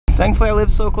Thankfully I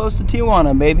live so close to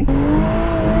Tijuana, baby.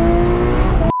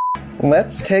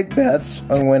 Let's take bets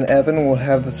on when Evan will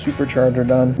have the supercharger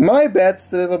done. My bet's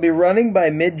that it'll be running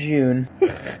by mid-June.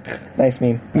 Nice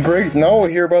meme. Great, now we'll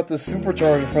hear about the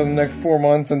supercharger for the next 4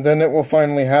 months and then it will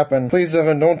finally happen. Please,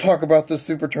 Evan, don't talk about the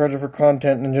supercharger for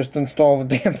content and just install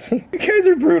the damn thing. You guys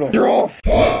are brutal. You're all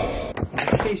fucked.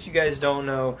 In case you guys don't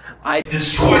know, I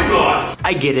destroy thoughts.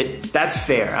 I get it. That's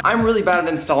fair. I'm really bad at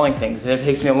installing things and it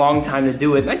takes me a long time to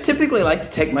do it. And I typically like to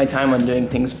take my time on doing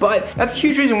things, but that's a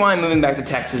huge reason why I'm moving back to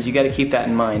Texas. You gotta keep that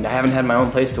in mind. I haven't had my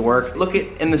own place to work. Look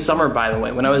at in the summer, by the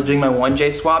way, when I was doing my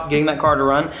 1J swap, getting that car to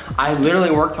run, I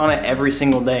literally worked on it every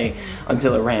single day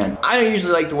until it ran. I don't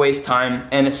usually like to waste time,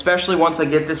 and especially once I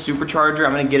get this supercharger,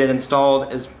 I'm gonna get it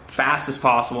installed as fast as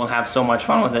possible and have so much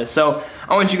fun with it. So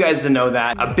I want you guys to know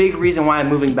that. A big reason why I'm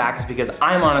moving back is because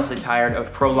I'm honestly tired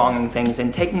of prolonging things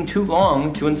and taking too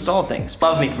long to install things.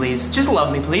 Love me, please. Just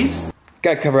love me, please.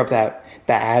 Gotta cover up that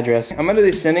address. I'm gonna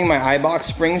be sending my iBox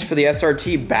springs for the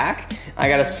SRT back. I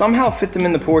gotta somehow fit them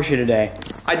in the Porsche today.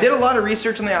 I did a lot of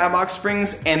research on the iBox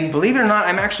springs, and believe it or not,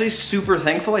 I'm actually super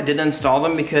thankful I didn't install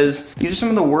them because these are some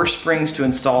of the worst springs to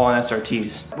install on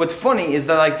SRTs. What's funny is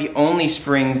they're like the only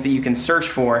springs that you can search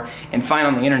for and find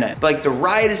on the internet. But like the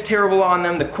ride is terrible on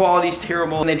them, the quality's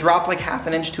terrible, and they drop like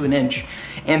 1/2 inch to 1 inch.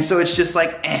 And so it's just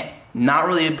like, not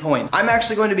really a point. I'm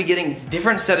actually going to be getting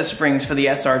different set of springs for the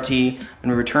SRT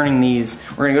and returning these.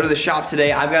 We're gonna go to the shop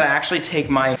today. I've got to actually take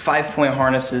my 5-point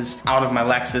harnesses out of my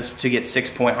Lexus to get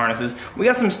 6-point harnesses. We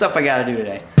got some stuff I gotta do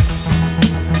today.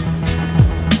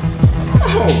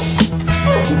 Oh,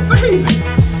 baby.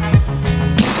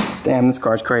 Damn, this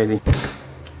car's crazy.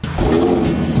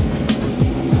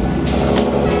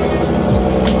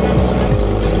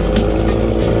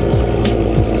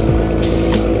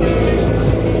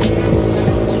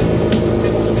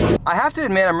 I have to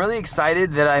admit, I'm really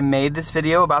excited that I made this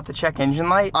video about the check engine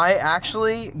light. I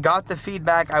actually got the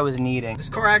feedback I was needing. This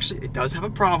car actually, it does have a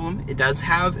problem. It does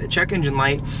have a check engine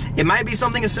light. It might be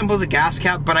something as simple as a gas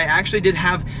cap, but I actually did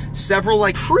have several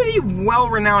like pretty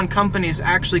well-renowned companies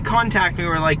actually contact me who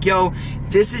were like, yo,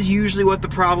 this is usually what the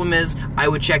problem is. I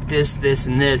would check this, this,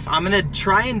 and this. I'm gonna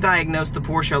try and diagnose the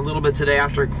Porsche a little bit today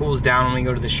after it cools down when we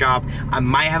go to the shop. I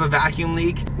might have a vacuum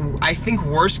leak. I think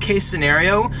worst case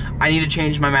scenario, I need to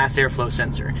change my mass airflow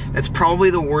sensor. That's probably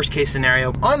the worst case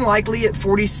scenario. Unlikely at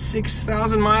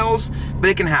 46,000 miles, but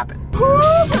it can happen.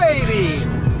 Ooh, baby!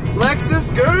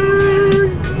 Lexus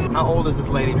gang! How old is this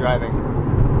lady driving?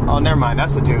 Oh, never mind,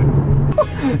 that's a dude.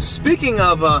 Speaking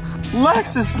of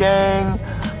Lexus gang,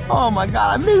 oh my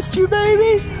god, I missed you,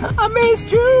 baby! I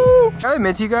missed you! Gotta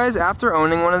admit to you guys, after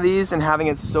owning one of these and having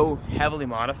it so heavily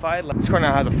modified, like, this car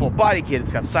now has a full body kit,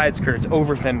 it's got side skirts,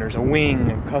 over fenders, a wing,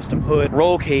 a custom hood,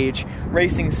 roll cage,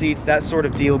 racing seats, that sort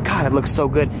of deal. God, it looks so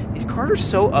good. These cars are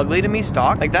so ugly to me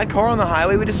stock. Like that car on the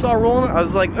highway we just saw rolling, I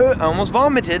was like, I almost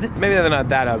vomited. Maybe they're not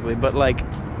that ugly, but like,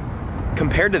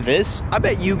 compared to this, I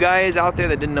bet you guys out there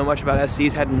that didn't know much about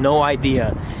SCs had no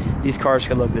idea these cars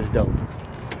could look this dope.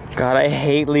 God, I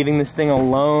hate leaving this thing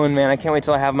alone, man. I can't wait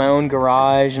till I have my own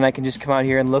garage and I can just come out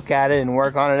here and look at it and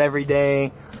work on it every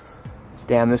day.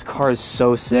 Damn, this car is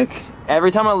so sick.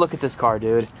 Every time I look at this car,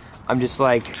 dude, I'm just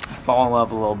like, fall in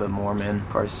love a little bit more, man.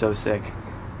 The car is so sick.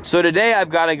 So today I've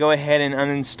got to go ahead and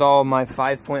uninstall my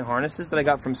 5-point harnesses that I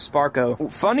got from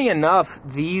Sparco. Funny enough,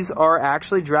 these are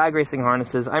actually drag racing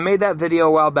harnesses. I made that video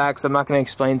a while back, so I'm not going to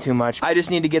explain too much. I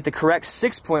just need to get the correct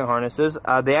 6-point harnesses.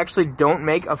 They actually don't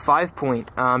make a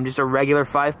 5-point, just a regular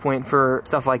 5-point for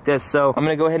stuff like this. So I'm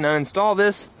going to go ahead and uninstall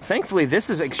this. Thankfully, this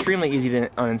is extremely easy to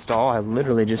uninstall. I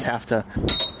literally just have to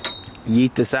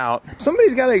yeet this out.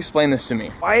 Somebody's got to explain this to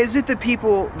me. Why is it that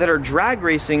people that are drag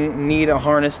racing need a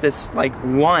harness that's like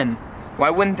 1? Why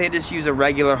wouldn't they just use a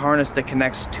regular harness that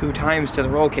connects 2 times to the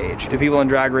roll cage? Do people in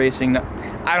drag racing know?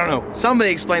 I don't know. Somebody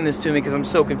explain this to me because I'm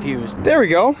so confused. There we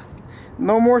go.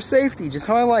 No more safety, just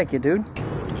how I like it, dude.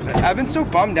 I've been so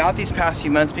bummed out these past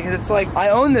few months because it's like, I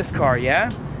own this car,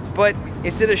 yeah? But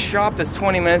it's at a shop that's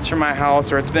 20 minutes from my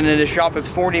house, or it's been at a shop that's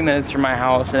 40 minutes from my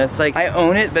house, and it's like, I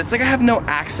own it, but it's like I have no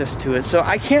access to it. So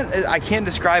I can't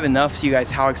describe enough to you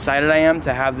guys how excited I am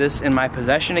to have this in my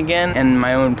possession again, and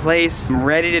my own place. I'm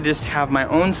ready to just have my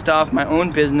own stuff, my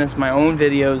own business, my own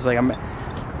videos. Like,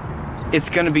 it's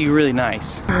gonna be really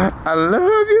nice. I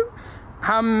love you.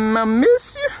 I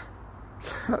miss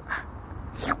you.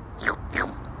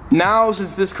 Now,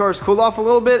 since this car's cooled off a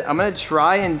little bit, I'm gonna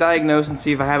try and diagnose and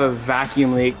see if I have a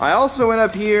vacuum leak. I also went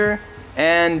up here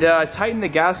and tightened the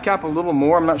gas cap a little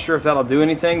more. I'm not sure if that'll do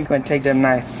anything. Gonna take them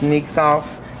nice sneaks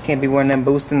off. Can't be one of them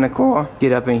boosting the car.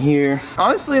 Get up in here.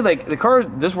 Honestly, like the car,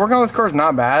 just working on this car is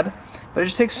not bad, but it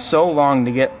just takes so long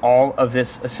to get all of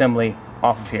this assembly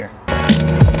off of here.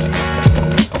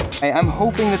 I'm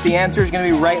hoping that the answer is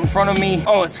gonna be right in front of me.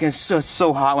 Oh, it's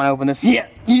so hot when I open this. Yeah.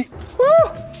 Woo!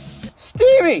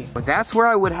 Steamy! But that's where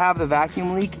I would have the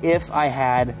vacuum leak if I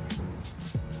had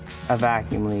a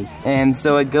vacuum leak. And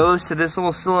so it goes to this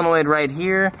little solenoid right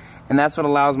here, and that's what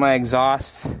allows my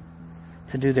exhausts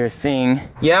to do their thing.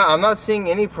 Yeah, I'm not seeing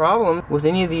any problem with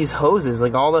any of these hoses.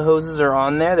 Like, all the hoses are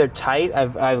on there, they're tight.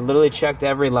 I've literally checked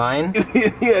every line.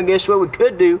 Yeah, guess what we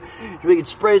could do? We could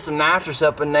spray some nitrous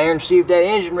up in there and see if that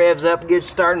engine revs up and gets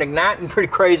started igniting pretty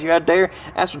crazy right there.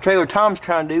 That's what Trailer Tom's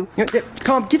trying to do.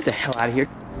 Tom, get the hell out of here.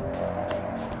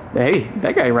 Hey,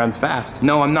 that guy runs fast.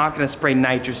 No, I'm not gonna spray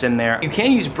nitrous in there. You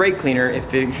can use brake cleaner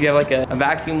if you have like a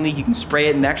vacuum leak. You can spray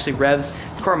it and it actually revs.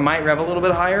 The car might rev a little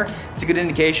bit higher. It's a good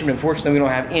indication, but unfortunately we don't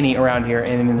have any around here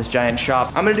and in this giant shop.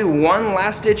 I'm gonna do one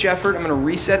last ditch effort. I'm gonna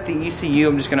reset the ECU.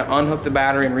 I'm just gonna unhook the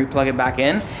battery and replug it back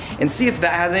in and see if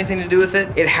that has anything to do with it.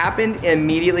 It happened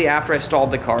immediately after I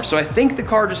stalled the car. So I think the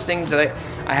car just thinks that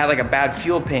I had like a bad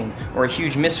fuel ping or a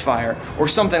huge misfire or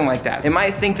something like that. It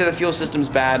might think that the fuel system's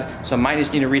bad, so I might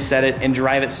just need to reset it and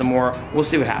drive it some more. We'll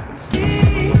see what happens.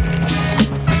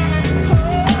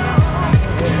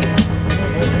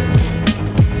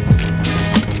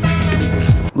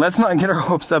 Let's not get our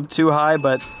hopes up too high,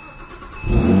 but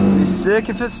I'd be sick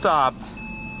if it stopped.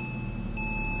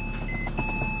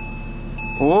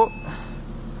 Oh,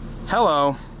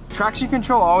 hello. Traction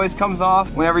control always comes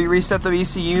off whenever you reset the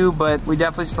ECU, but we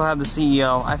definitely still have the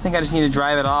CEO. I think I just need to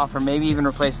drive it off or maybe even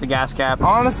replace the gas cap.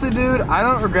 Honestly, dude, I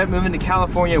don't regret moving to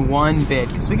California one bit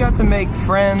because we got to make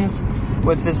friends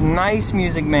with this nice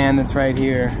music man that's right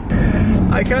here.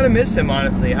 I kind of miss him,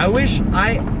 honestly. I wish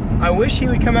he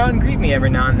would come out and greet me every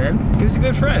now and then. He was a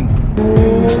good friend.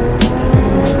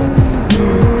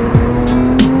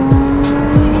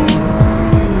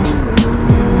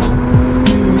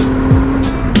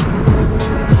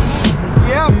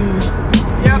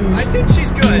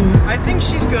 I think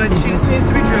she's good. She just needs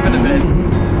to be driven a bit.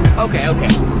 Okay.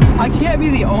 I can't be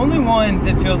the only one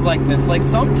that feels like this. Like,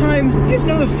 sometimes you just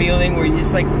know the feeling where you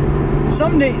just like,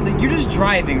 someday you're just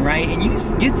driving, right? And you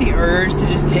just get the urge to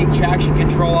just take traction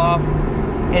control off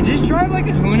and just drive like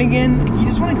a hoonigan. You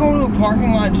just want to go to a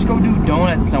parking lot and just go do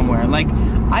donuts somewhere. Like,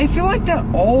 I feel like that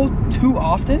all too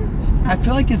often. I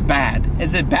feel like it's bad.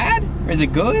 Is it bad or is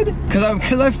it good? Because I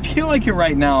feel like it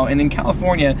right now, and in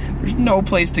California, there's no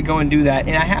place to go and do that.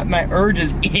 And I have my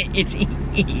urges. It's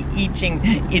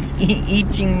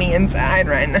eating me inside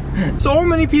right now. So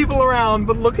many people around,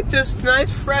 but look at this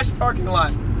nice fresh parking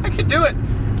lot. I could do it.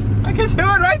 I could do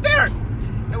it right there.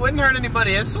 It wouldn't hurt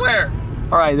anybody, I swear.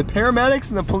 All right, the paramedics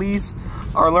and the police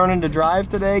are learning to drive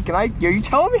today. Are you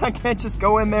telling me I can't just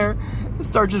go in there and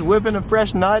start just whipping a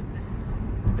fresh nut?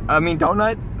 I mean,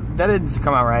 donut? That didn't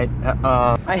come out right.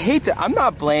 I hate to, I'm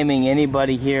not blaming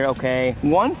anybody here, okay?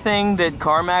 One thing that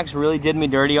CarMax really did me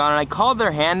dirty on, and I called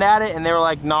their hand at it, and they were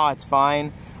like, nah, it's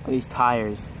fine, are these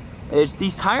tires.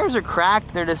 These tires are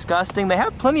cracked, they're disgusting. They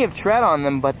have plenty of tread on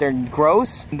them, but they're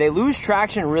gross. They lose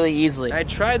traction really easily. I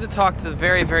tried to talk to the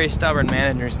very, very stubborn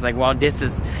manager. She's like, well, this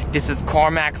is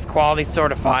CarMax quality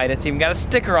certified. It's even got a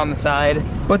sticker on the side.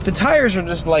 But the tires are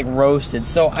just like roasted,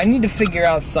 so I need to figure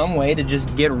out some way to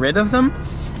just get rid of them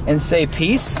and say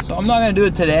peace. So I'm not gonna do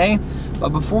it today,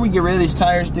 but before we get rid of these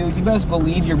tires, dude, you best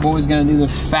believe your boy's gonna do the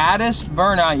fattest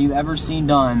burnout you've ever seen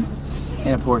done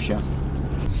in a Porsche.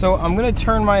 So I'm gonna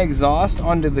turn my exhaust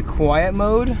onto the quiet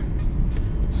mode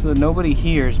so that nobody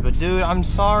hears. But dude, I'm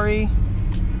sorry.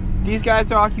 These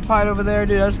guys are occupied over there,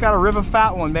 dude. I just gotta rip a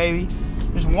fat one, baby.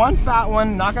 There's one fat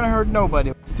one, not gonna hurt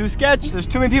nobody. Too sketch, there's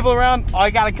too many people around. Oh, I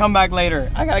gotta come back later.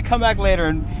 I gotta come back later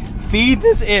and feed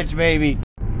this itch, baby.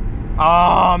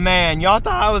 Oh man, y'all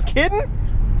thought I was kidding?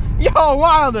 Y'all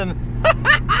wildin'.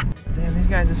 Damn, these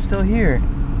guys are still here.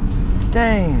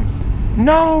 Dang.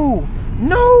 No!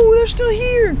 No, they're still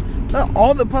here. The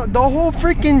whole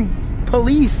freaking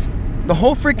police, the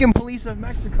whole freaking police of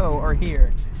Mexico are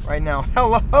here right now.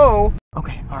 Hello.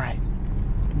 Okay, all right,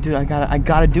 dude. I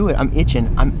gotta do it. I'm itching.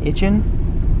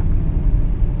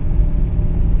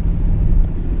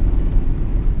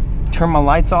 Turn my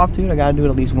lights off, dude. I gotta do it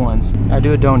at least once. Gotta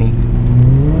do a donny.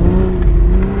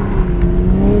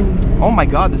 Oh my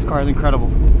God, this car is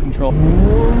incredible control.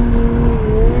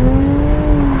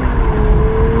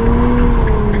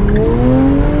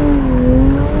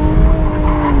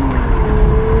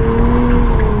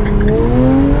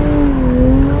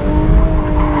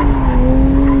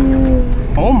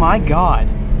 Oh my God.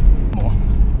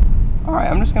 All right,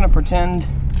 I'm just gonna pretend.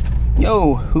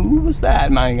 Yo, who was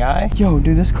that, my guy? Yo,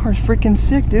 dude, this car's freaking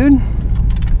sick, dude.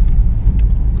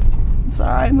 It's all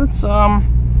right. Let's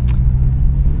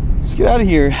get out of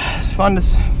here. It's fun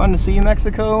to see you,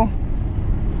 Mexico.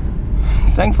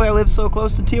 Thankfully, I live so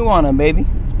close to Tijuana, baby.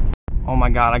 Oh my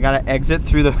God, I gotta exit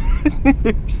through the.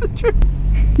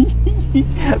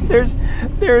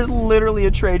 there's literally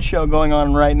a trade show going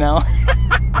on right now.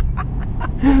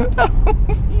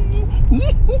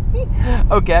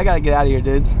 Okay, I gotta get out of here,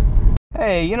 dudes.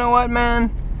 Hey, you know what,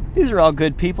 man? These are all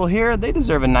good people here. They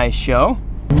deserve a nice show.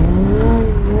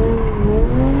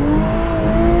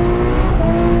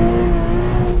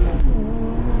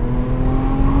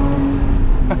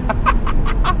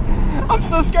 I'm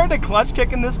so scared to clutch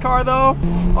kick in this car though.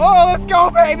 Oh, let's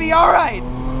go, baby. All right.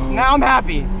 Now I'm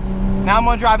happy. Now I'm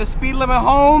gonna drive the speed limit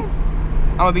home.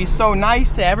 I'm gonna be so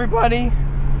nice to everybody.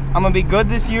 I'm gonna be good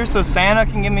this year so Santa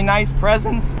can give me nice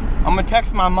presents. I'm gonna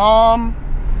text my mom.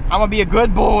 I'm gonna be a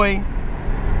good boy.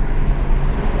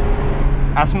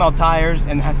 I smell tires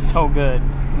and that's so good.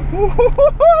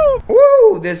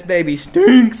 Woo! This baby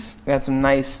stinks. Got some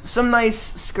nice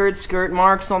skirt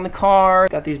marks on the car.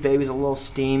 Got these babies a little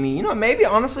steamy. You know, maybe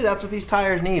honestly that's what these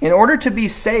tires need. In order to be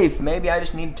safe, maybe I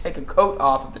just need to take a coat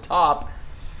off at the top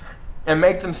and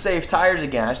make them safe tires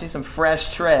again. I just need some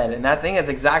fresh tread, and I think that's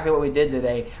exactly what we did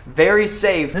today. Very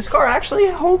safe. This car actually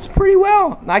holds pretty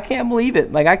well. I can't believe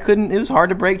it. Like it was hard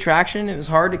to break traction. It was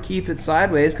hard to keep it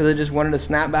sideways because it just wanted to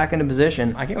snap back into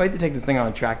position. I can't wait to take this thing on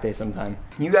a track day sometime.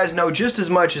 You guys know just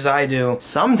as much as I do.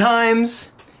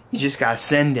 Sometimes you just gotta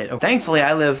send it. Thankfully,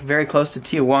 I live very close to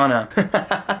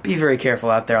Tijuana. Be very careful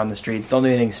out there on the streets. Don't do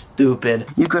anything stupid.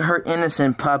 You could hurt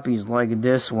innocent puppies like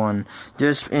this one.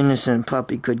 This innocent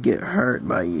puppy could get hurt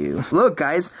by you. Look,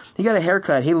 guys, he got a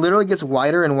haircut. He literally gets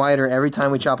whiter and whiter every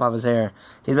time we chop off his hair.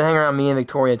 He's been hanging around me and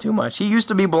Victoria too much. He used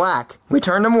to be black. We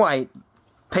turned him white.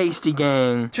 Pasty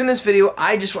gang. So in this video,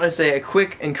 I just want to say a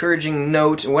quick encouraging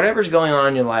note. Whatever's going on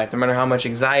in your life, no matter how much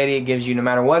anxiety it gives you, no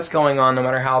matter what's going on, no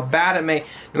matter how bad it may,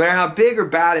 no matter how big or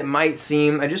bad it might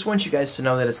seem, I just want you guys to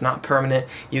know that it's not permanent.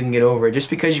 You can get over it. Just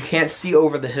because you can't see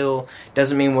over the hill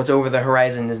doesn't mean what's over the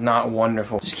horizon is not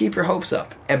wonderful. Just keep your hopes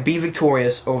up and be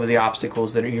victorious over the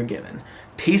obstacles that you're given.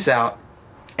 Peace out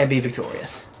and be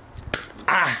victorious.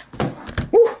 Ah!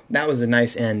 Woo! That was a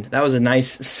nice end. That was a nice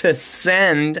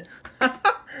send.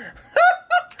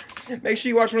 Make sure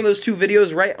you watch one of those two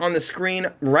videos right on the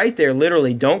screen, right there,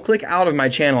 literally. Don't click out of my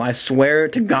channel. I swear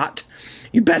to God,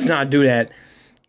 you best not do that.